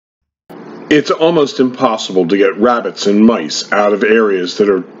It's almost impossible to get rabbits and mice out of areas that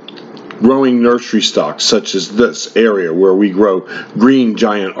are growing nursery stocks, such as this area where we grow green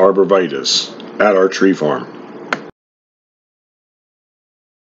giant arborvitaes at our tree farm.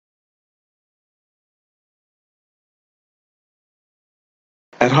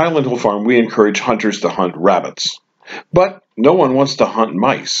 At Highland Hill Farm, we encourage hunters to hunt rabbits. But no one wants to hunt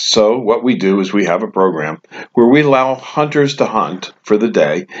mice, so what we do is we have a program where we allow hunters to hunt for the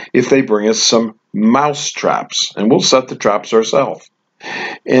day if they bring us some mouse traps, and we'll set the traps ourselves.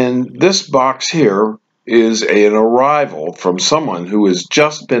 And this box here is an arrival from someone who has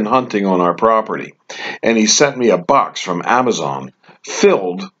just been hunting on our property, and he sent me a box from Amazon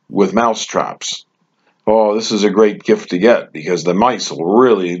filled with mouse traps. Oh, this is a great gift to get because the mice will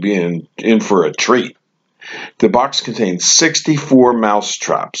really be in for a treat. The box contains 64 mouse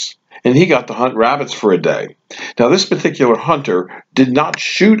traps, and he got to hunt rabbits for a day. Now, this particular hunter did not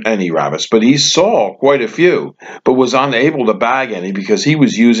shoot any rabbits, but he saw quite a few, but was unable to bag any because he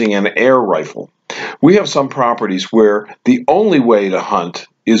was using an air rifle. We have some properties where the only way to hunt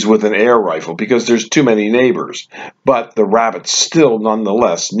is with an air rifle because there's too many neighbors, but the rabbits still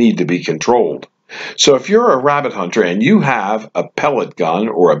nonetheless need to be controlled. So if you're a rabbit hunter and you have a pellet gun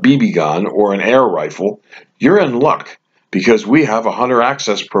or a BB gun or an air rifle, you're in luck because we have a hunter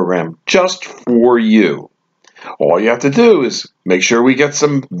access program just for you. All you have to do is make sure we get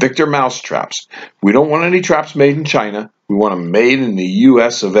some Victor mouse traps. We don't want any traps made in China. We want them made in the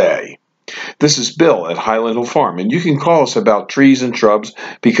US of A. This is Bill at Highland Hill Farm, and you can call us about trees and shrubs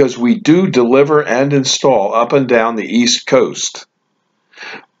because we do deliver and install up and down the East Coast.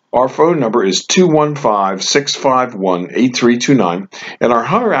 Our phone number is 215-651-8329, and our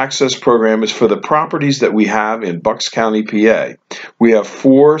Hunter Access Program is for the properties that we have in Bucks County, PA. We have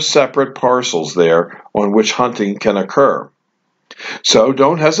 4 separate parcels there on which hunting can occur. So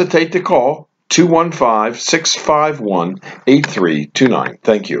don't hesitate to call 215-651-8329.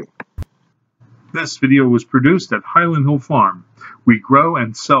 Thank you. This video was produced at Highland Hill Farm. We grow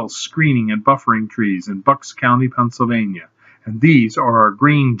and sell screening and buffering trees in Bucks County, Pennsylvania. And these are our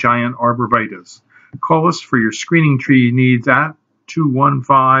green giant arborvitaes. Call us for your screening tree needs at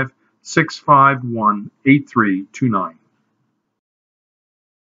 215-651-8329.